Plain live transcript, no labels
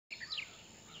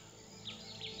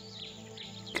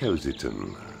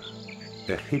Cosyton,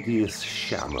 a hideous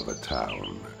sham of a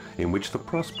town in which the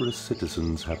prosperous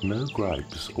citizens have no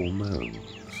gripes or moans.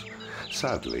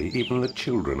 Sadly, even the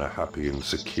children are happy and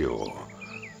secure.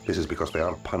 This is because they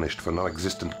aren't punished for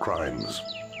non-existent crimes.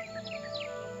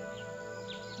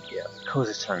 Yeah,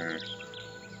 Cosyton.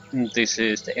 This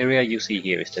is the area you see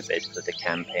here is basically the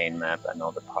campaign map and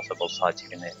all the possible sites you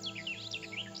can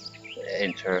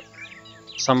enter.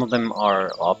 Some of them are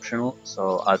optional,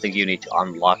 so I think you need to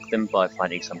unlock them by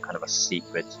finding some kind of a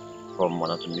secret from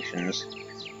one of the missions.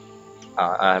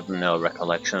 I have no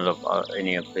recollection of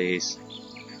any of these.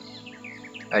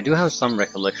 I do have some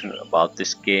recollection about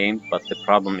this game, but the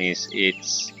problem is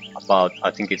it's about, I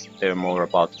think they're more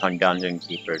about Dungeon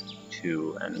Keeper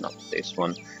 2 and not this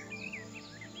one.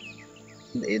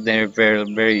 They're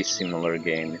very, very similar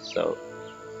games, so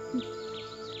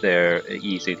they're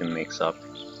easy to mix up.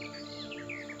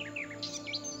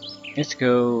 Let's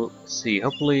go see,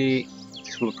 hopefully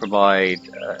this will provide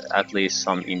at least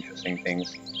some interesting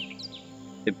things.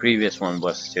 The previous one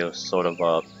was still sort of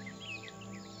a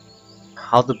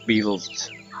how to build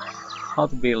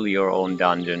your own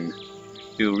dungeon,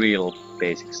 do real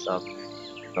basic stuff.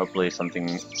 Hopefully something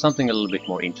a little bit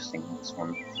more interesting in this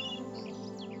one.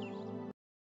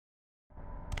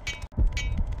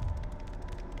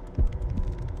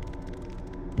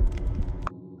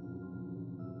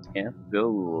 Yeah,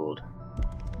 gold.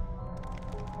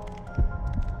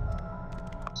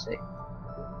 Save.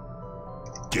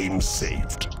 Game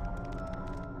saved.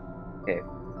 Okay.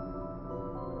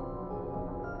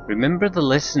 Remember the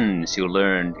lessons you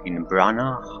learned in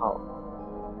Brana Hall.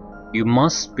 You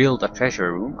must build a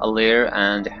treasure room, a lair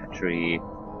and a hatchery,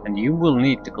 and you will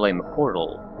need to claim a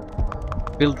portal.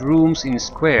 Build rooms in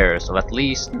squares of at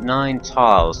least 9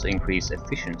 tiles to increase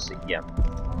efficiency. Yeah.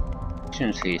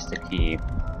 Efficiency is the key.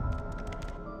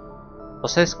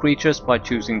 Possess creatures by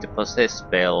choosing the possess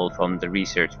spell from the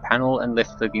research panel and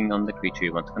left clicking on the creature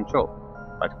you want to control.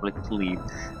 Right click to leave.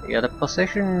 Yeah, the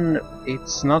possession,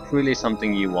 it's not really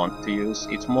something you want to use.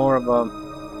 It's more of a,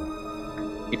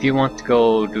 if you want to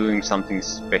go doing something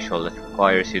special that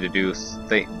requires you to do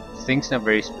things in a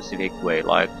very specific way,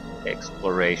 like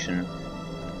exploration.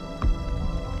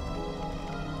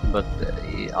 But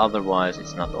otherwise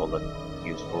it's not all that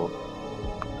useful.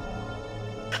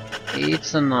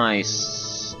 It's a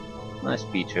nice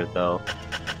feature though.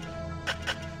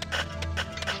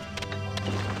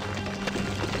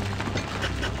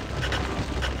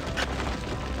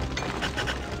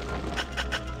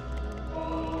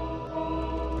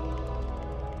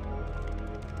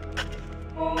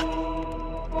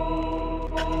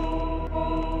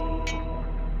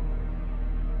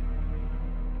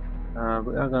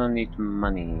 We are gonna need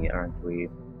money, aren't we?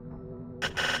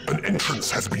 An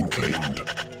entrance has been claimed.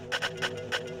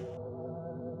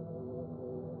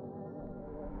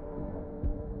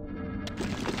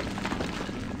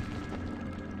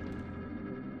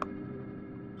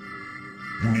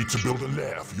 You need to build a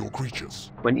lair for your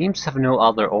creatures. When imps have no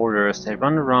other orders, they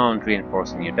run around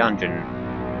reinforcing your dungeon.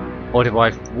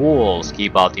 Fortified walls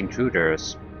keep out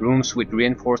intruders. Rooms with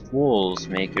reinforced walls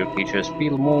make your creatures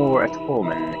feel more at home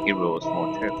and heroes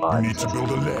more terrified. You need to build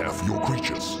a lair for your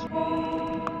creatures.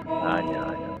 I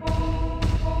know.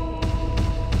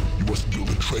 You must build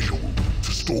a treasure room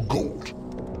to store gold.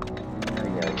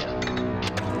 Yeah.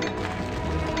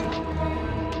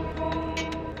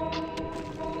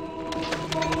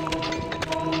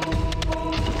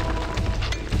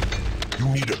 You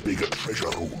need a bigger treasure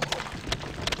room.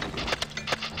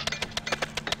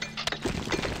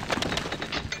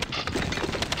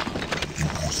 You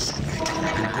must make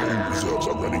your gold reserves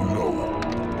are running low.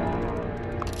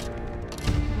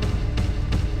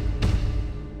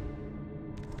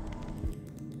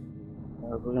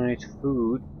 We're gonna need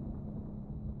food.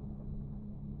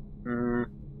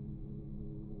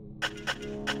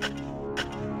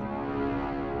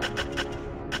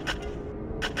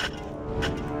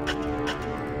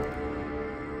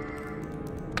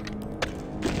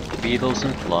 Beetles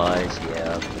and flies,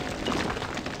 yeah.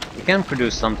 We can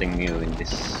produce something new in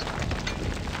this.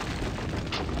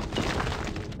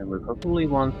 And we probably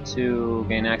want to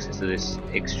gain access to this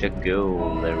extra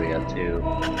gold area too.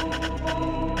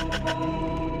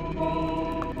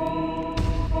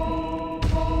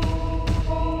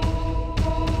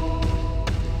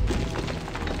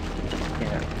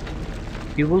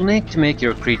 You will need to make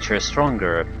your creatures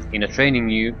stronger. In a training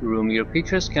room, your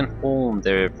creatures can hone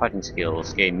their fighting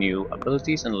skills, gain new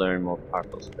abilities, and learn more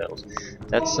powerful spells.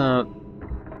 That's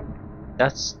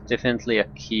definitely a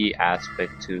key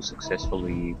aspect to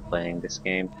successfully playing this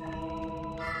game.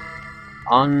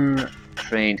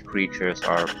 Untrained creatures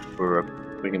are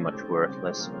pretty much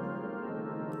worthless.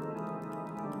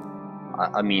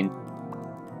 I mean,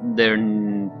 they're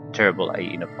terrible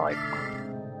in a fight.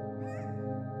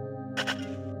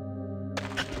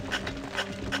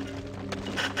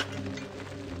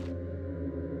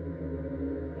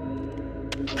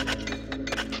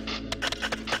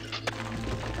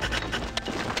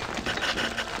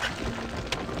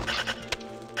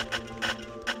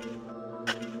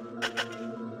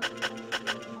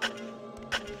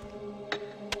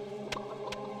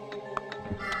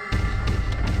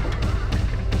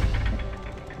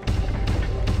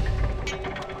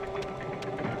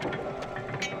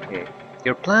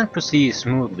 Your plan proceeds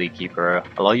smoothly, Keeper.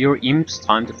 Allow your imps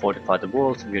time to fortify the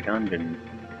walls of your dungeon.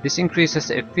 This increases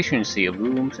the efficiency of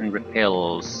rooms and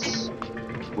repels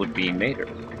would-be invaders.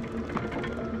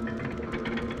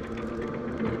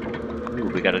 Ooh,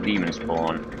 we got a demon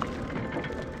spawn.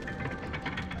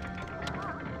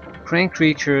 Train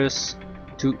creatures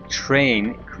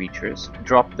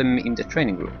drop them in the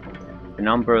training room. The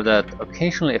number that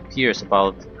occasionally appears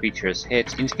above the creature's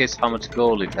heads indicates how much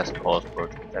gold it has cost for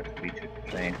that creature to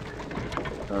train.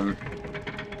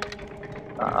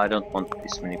 I don't want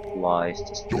this many flies,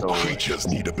 just Your go. creatures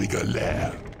need a bigger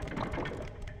lair.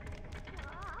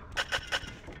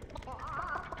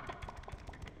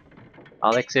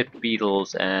 I'll accept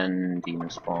beetles and demon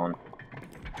spawn.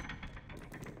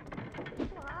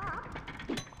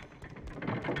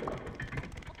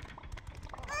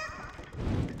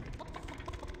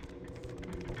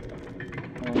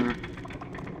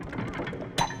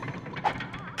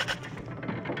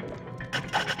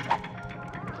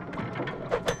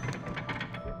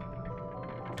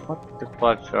 What the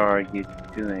fuck are you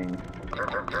doing?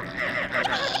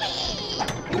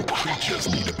 Your creatures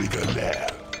need a bigger lair.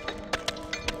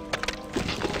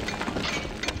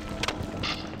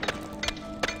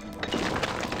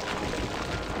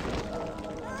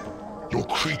 Your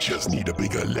creatures need a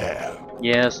bigger lair.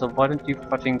 Yeah, so why don't you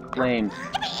fucking claim?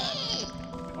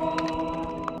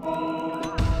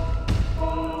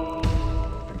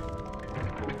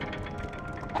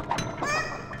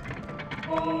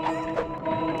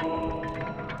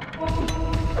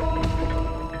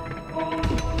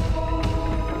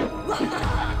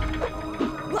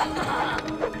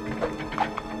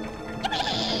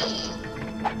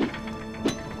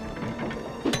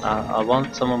 I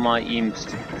want some of my imps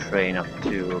to train up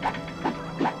too.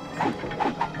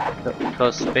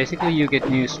 Because basically you get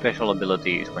new special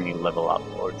abilities when you level up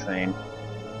or train.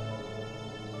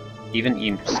 Even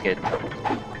imps get.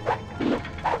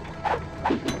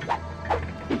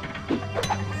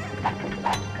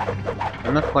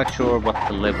 I'm not quite sure what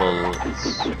the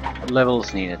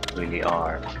levels needed really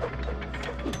are.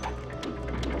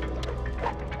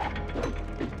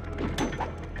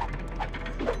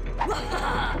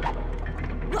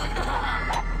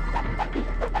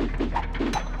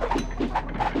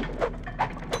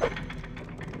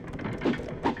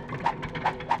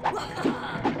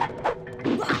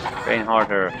 Train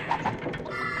harder.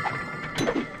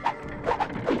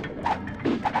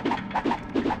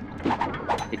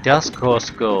 It does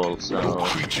cost gold, so Your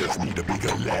creatures need a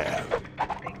bigger lair.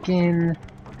 again.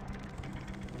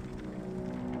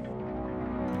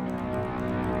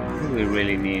 Do we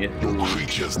really need it? Your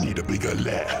creatures need a bigger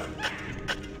lair.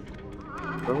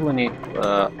 Probably need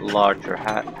a larger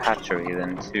hatchery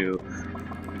then too.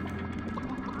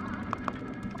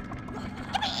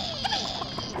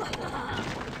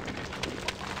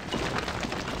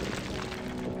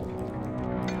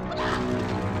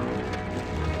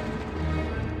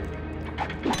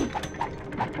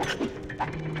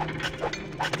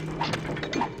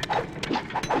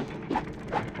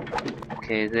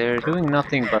 Okay, they're doing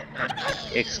nothing but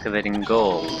excavating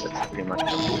gold. That's pretty much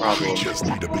the Your problem. creatures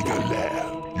need a bigger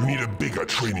lair. You need a bigger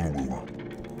training room.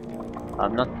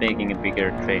 I'm not making a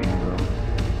bigger training room.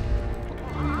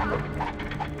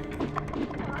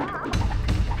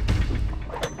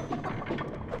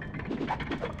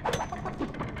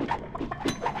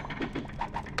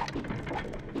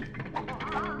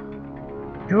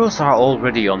 Heroes are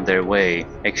already on their way.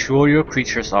 Make sure your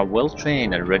creatures are well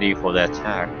trained and ready for the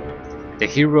attack. The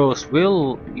heroes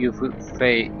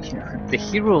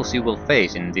you will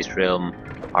face in this realm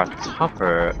are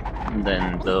tougher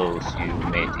than those you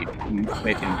met in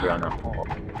Brana Hall.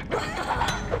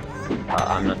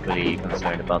 I'm not really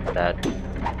concerned about that.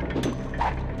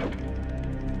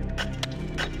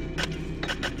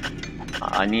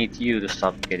 I need you to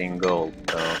stop getting gold,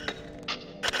 though.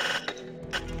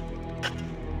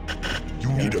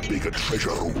 You need a bigger treasure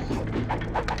room.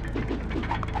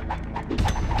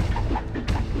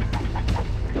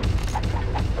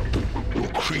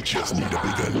 Your creatures need a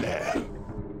bigger lair.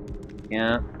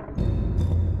 Yeah.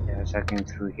 They're attacking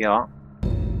through here.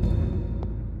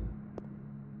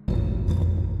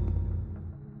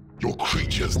 Your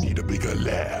creatures need a bigger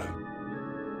lair.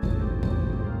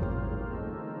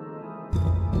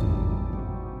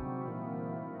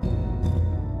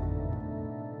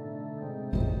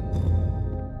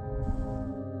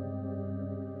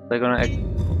 They're gonna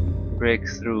break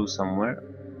through somewhere.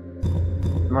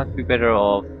 Might be better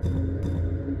off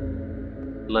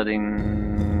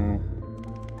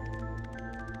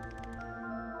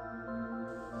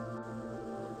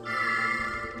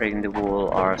breaking the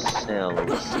wall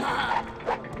ourselves.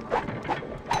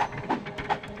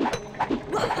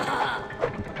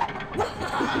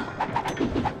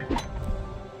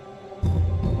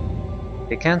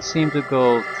 They can't seem to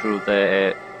go through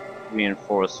the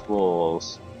reinforced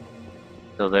walls,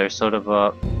 so they're sort of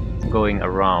going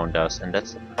around us, and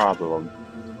that's the problem.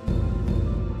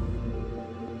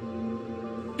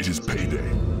 It is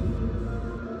payday.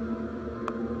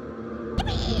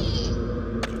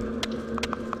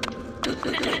 You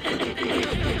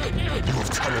have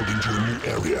tunneled into a new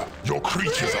area. Your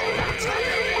creatures are under attack.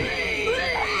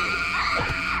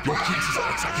 Your creatures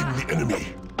are attacking the enemy.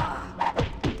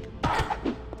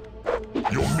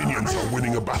 Your minions are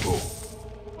winning a battle.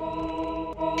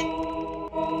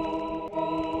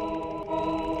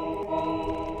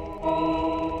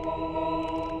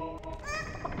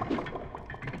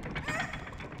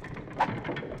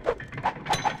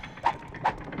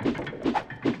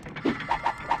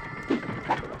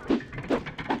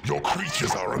 Your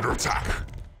creatures are under attack.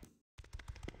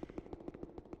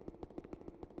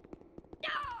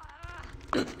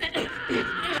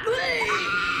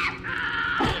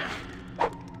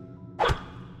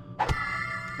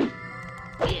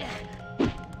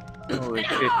 Holy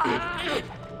shit. I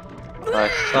Your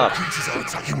suck. creatures are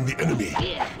attacking the enemy.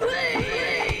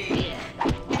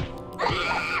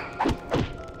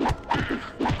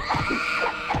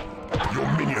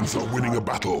 Your minions are winning a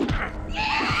battle.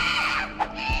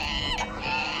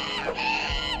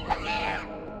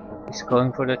 He's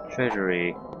going for the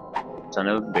treasury. Son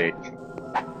of a bitch.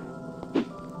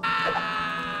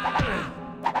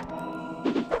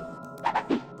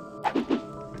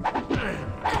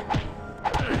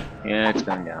 Yeah, it's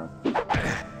going down.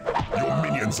 Your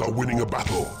minions are winning a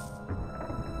battle.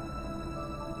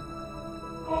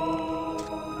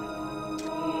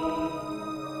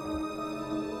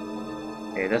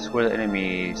 Okay, that's where the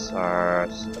enemies are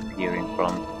appearing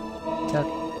from.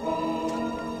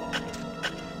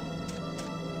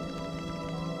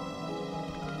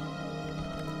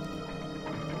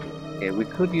 Okay, we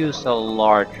could use a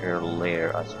larger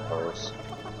layer, I suppose.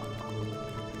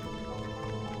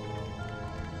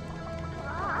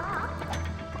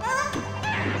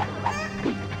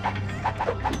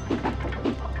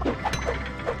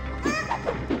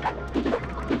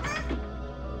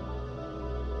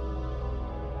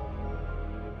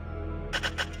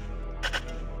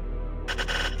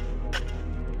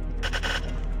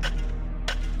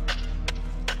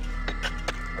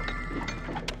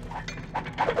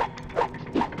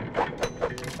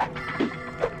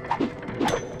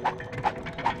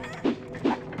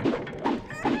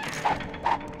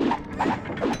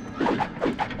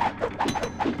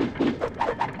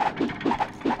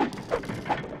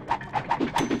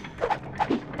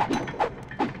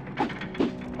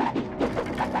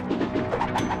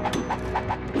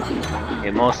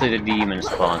 Yeah, mostly the demon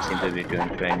spawn seem to be doing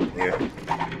training here.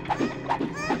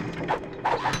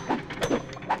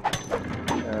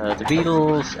 The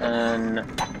beetles and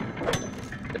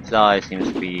the fly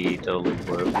seems to be totally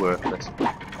worthless.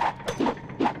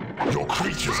 Your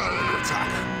creatures are under attack.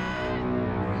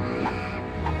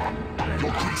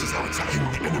 Your creatures are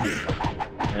attacking the enemy.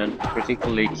 I don't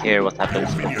particularly care what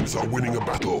happens. Your minions are winning a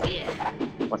battle.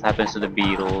 What happens to the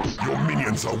beetles? Your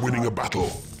minions are winning a battle.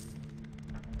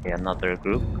 Okay, another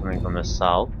group coming from the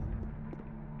south.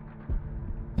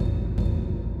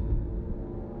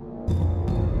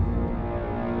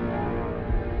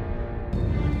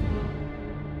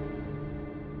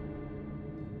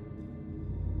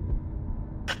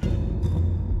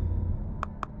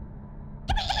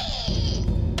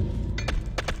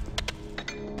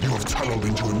 You have tunneled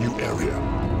into a new area.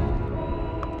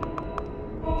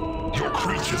 Your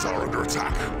creatures are under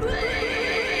attack.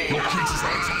 Your creatures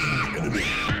are attacking the enemy.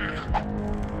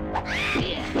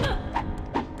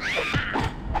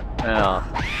 Yeah.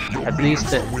 Your At minions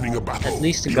least are winning a battle.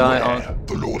 the guy Beware, on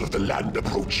the Lord of the Land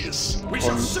approaches. We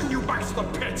shall send you back to the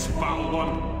pits, foul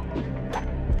one.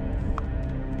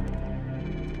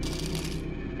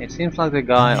 it seems like the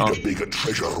guy Need on a bigger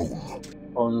treasure room.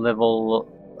 level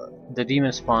the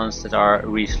demon spawns that are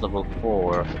reach level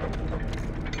 4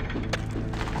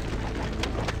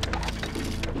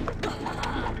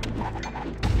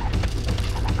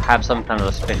 have some kind of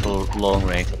a special long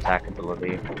range attack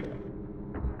ability.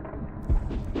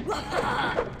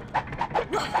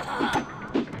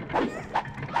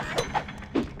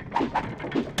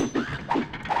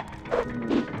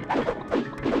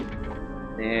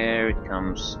 There it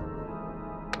comes.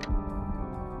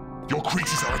 Your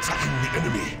creatures are attacking the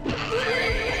enemy.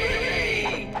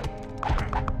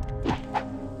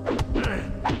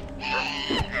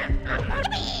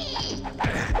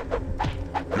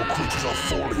 Your creatures are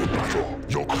falling in battle.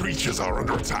 Your creatures are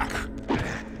under attack.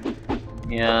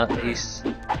 Yeah, he's...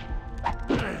 Your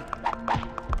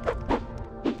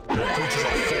creatures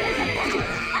are falling in battle.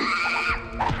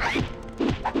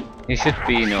 He should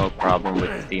be no problem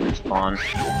with the demon spawn.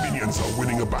 Your minions are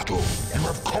winning a battle. You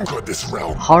have conquered this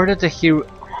realm. Harder the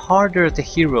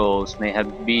heroes may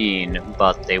have been,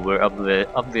 but they were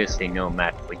obviously no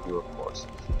match for you, of course.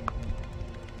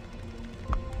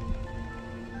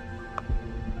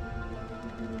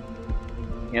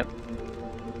 Yep.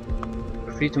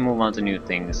 We're free to move on to new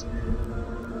things.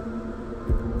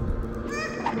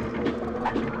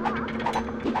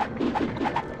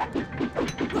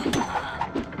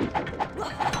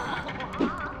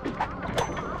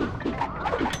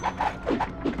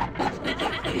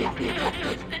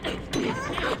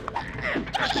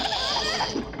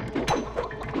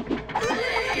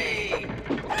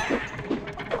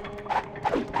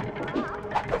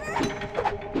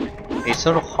 It's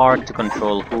sort of hard to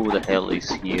control who the hell is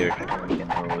here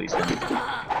and who isn't.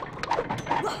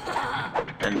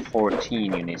 And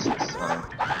 14 units this time.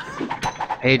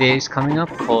 Payday is coming up,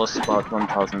 costs about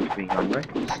 1,300.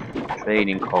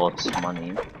 Trading costs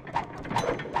money.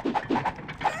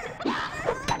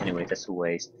 Anyway, that's a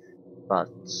waste. But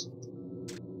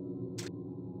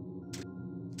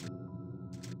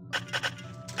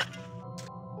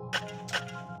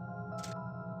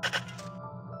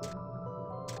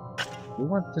we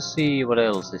want to see what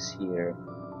else is here.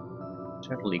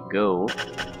 Certainly go.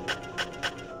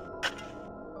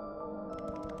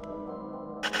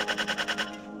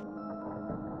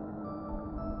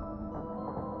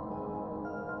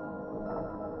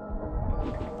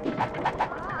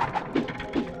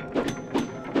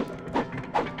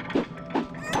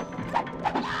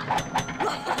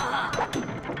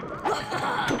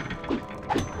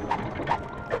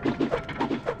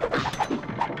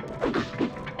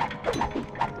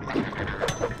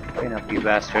 Clean up, you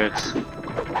bastards.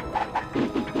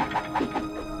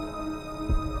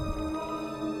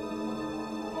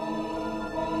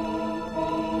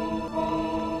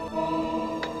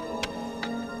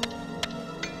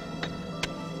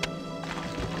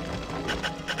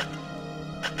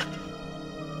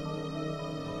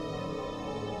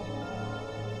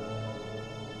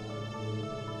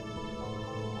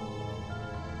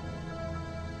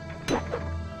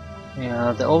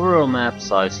 Yeah, the overall map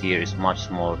size here is much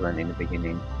smaller than in the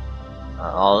beginning.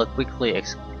 I'll quickly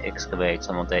excavate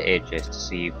some of the edges to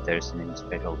see if there's anything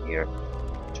special here.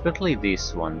 Especially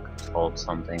this one could hold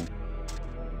something.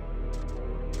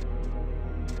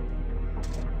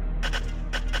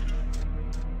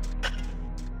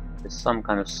 There's some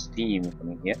kind of steam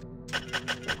coming here.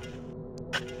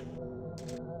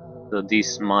 So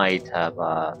this might have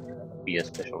be a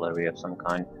special area of some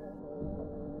kind.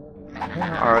 What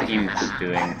are imps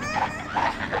doing?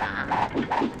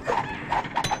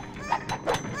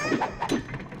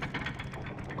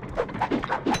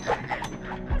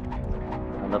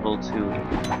 Level 2. You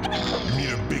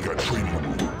need a bigger training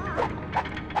room.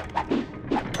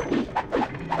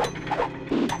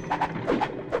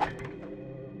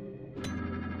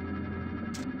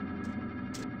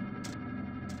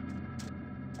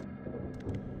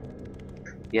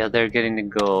 Yeah, they're getting the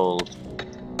gold.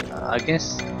 I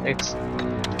guess it's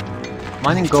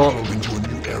mining gold. Into a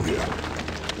new area.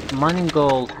 Mining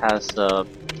gold has the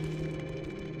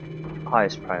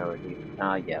highest priority.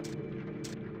 Yeah.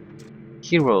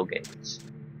 Hero gates.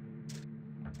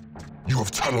 You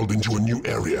have tunneled into a new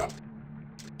area.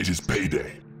 It is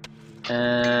payday.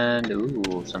 And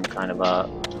ooh, some kind of a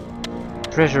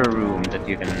treasure room that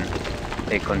you can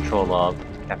take control of,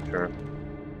 capture.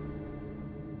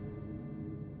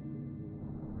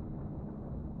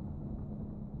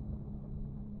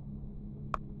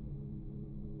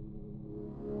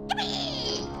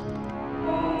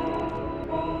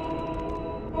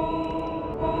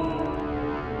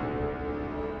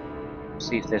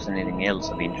 See if there's anything else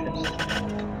of interest.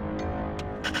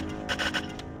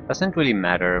 Doesn't really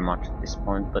matter much at this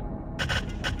point, but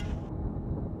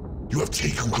you have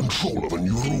taken control of a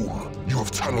new room. You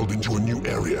have tunneled into a new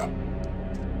area.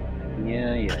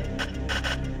 Yeah.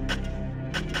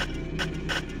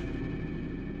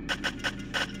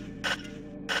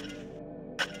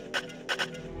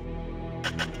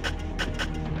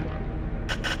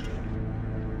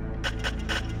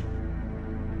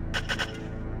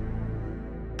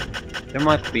 There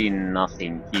might be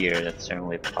nothing here, that's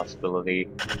certainly a possibility.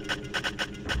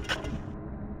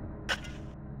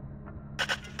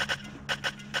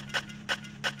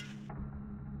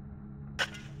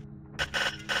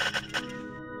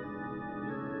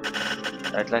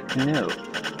 I'd like to know.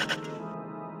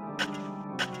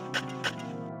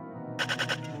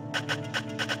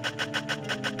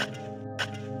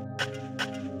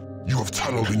 You have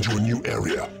tunneled into a new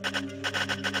area.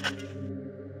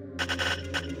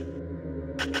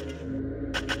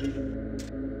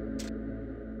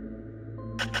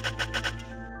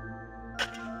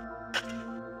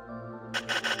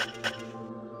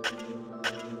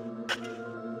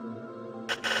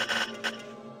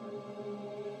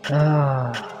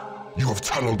 You have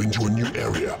tunneled into a new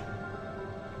area.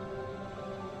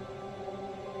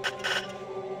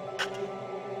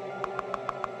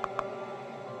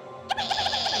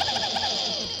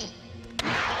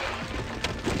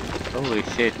 Holy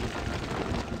shit.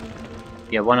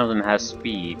 Yeah, one of them has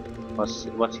speed.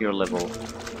 What's your level?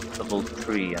 Level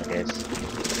 3, I guess.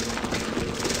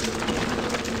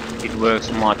 It works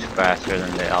much faster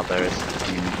than the others.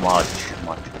 I mean,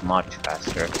 much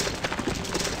faster.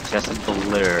 Just a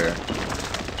blur.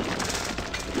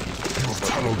 You have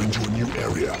tunneled into a new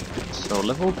area. So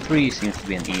level 3 seems to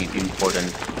be an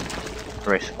important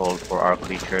threshold for our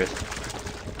creatures.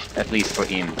 At least for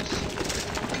imps.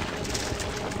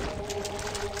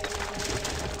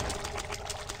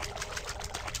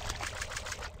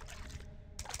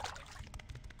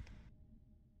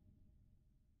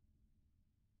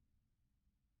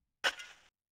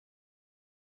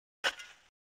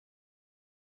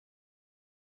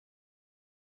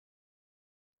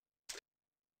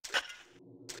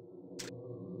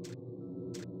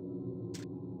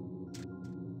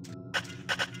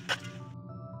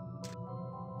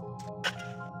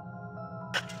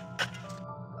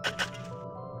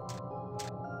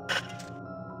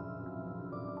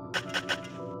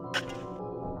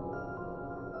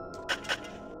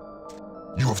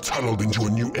 You have tunneled into a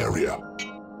new area.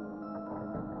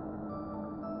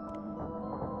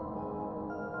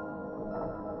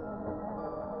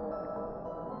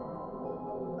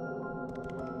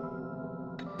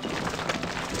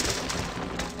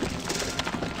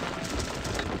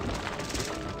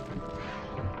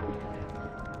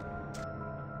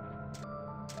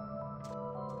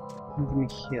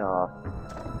 Yeah.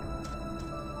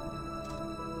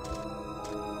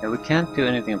 Yeah, we can't do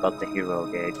anything about the hero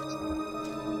gate.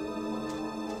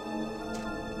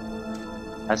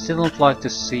 I still don't like to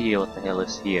see what the hell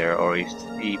is here, or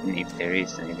even if there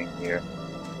is anything here.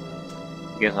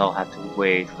 Guess I'll have to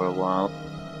wait for a while.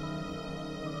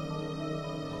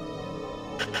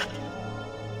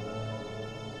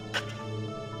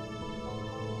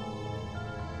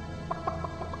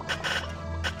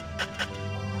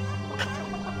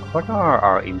 What are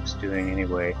our imps doing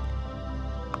anyway?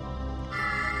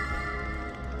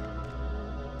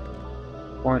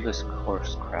 Pointless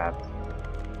coarse crap.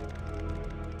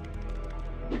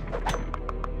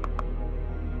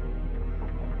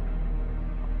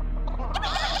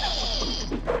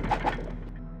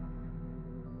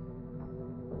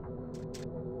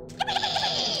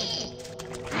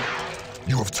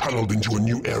 You have tunneled into a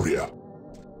new area.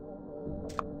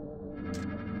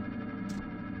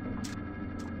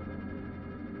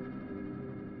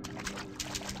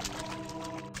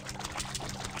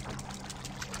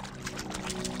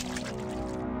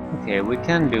 Okay, we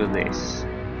can do this.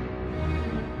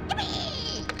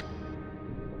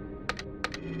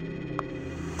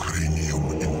 Cranium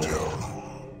intel.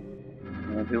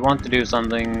 If you want to do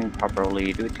something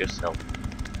properly, do it yourself.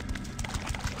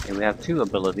 Okay, we have two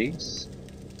abilities.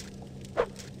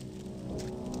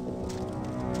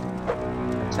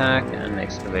 Attack and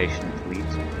excavation fleet.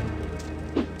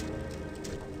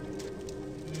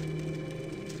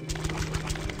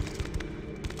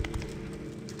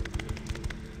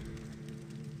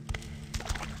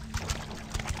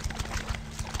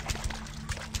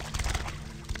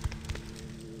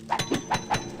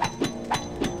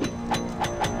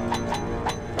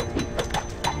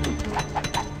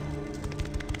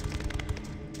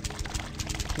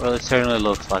 Well, it certainly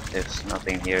looks like there's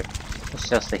nothing here. It's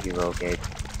just a hero gate.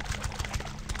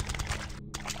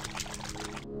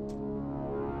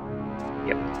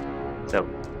 Yep. So,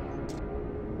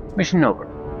 mission over.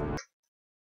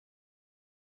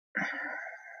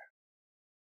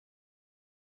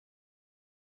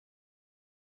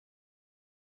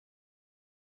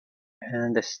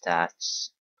 And the stats.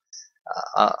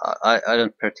 I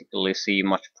don't particularly see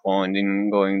much point in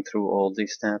going through all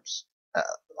these stats.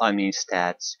 I mean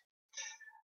stats.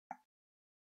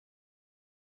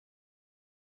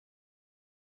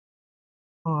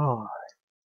 Oh,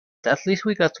 at least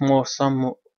we got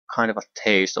some kind of a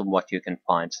taste of what you can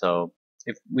find. So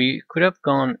if we could have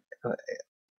gone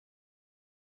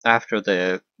after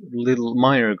the little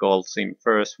minor gold thing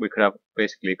first, we could have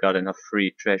basically gotten a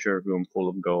free treasure room full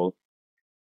of gold.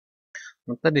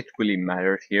 Not that it really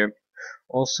mattered here.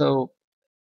 Also,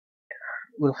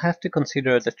 we'll have to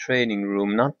consider the training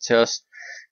room, not just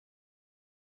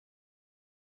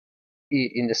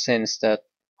in the sense that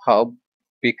how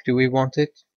big do we want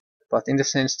it, but in the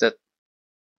sense that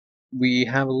we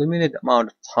have a limited amount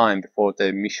of time before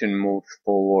the mission moves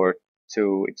forward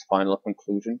to its final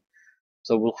conclusion.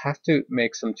 So we'll have to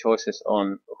make some choices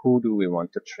on who do we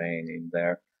want to train in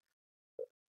there.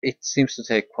 It seems to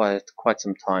take quite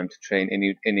some time to train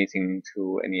anything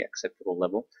to any acceptable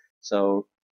level. So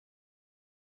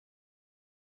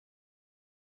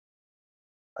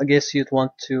I guess you'd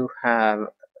want to have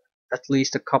at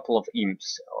least a couple of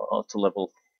imps to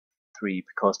level 3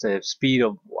 because the speed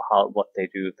of what they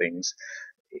do things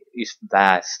is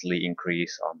vastly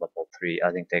increased on level 3.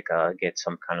 I think they get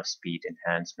some kind of speed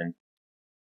enhancement.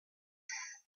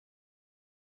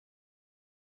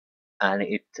 And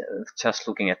just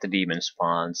looking at the demon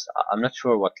spawns, I'm not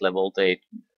sure what level they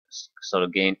sort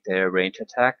of gained their range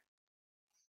attack,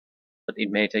 but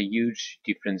it made a huge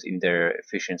difference in their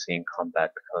efficiency in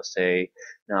combat because they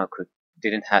now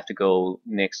didn't have to go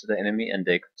next to the enemy and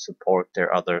they could support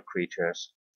their other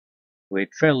creatures with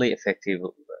fairly effective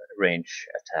range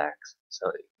attacks.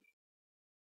 So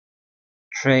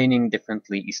training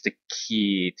definitely is the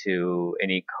key to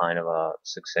any kind of a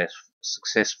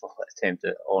successful attempt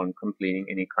on completing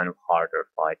any kind of harder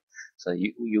fight. So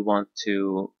you want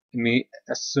to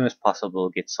as soon as possible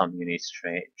get some units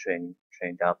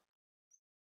trained up.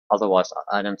 Otherwise,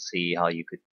 I don't see how you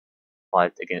could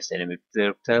fight against enemies.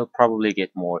 They'll probably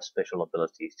get more special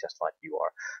abilities just like you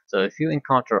are. So if you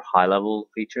encounter high level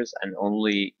creatures and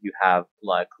only you have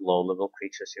like low level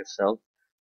creatures yourself,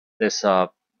 there's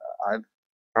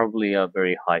probably a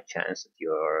very high chance that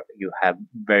you have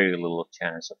very little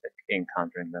chance of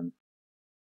encountering them.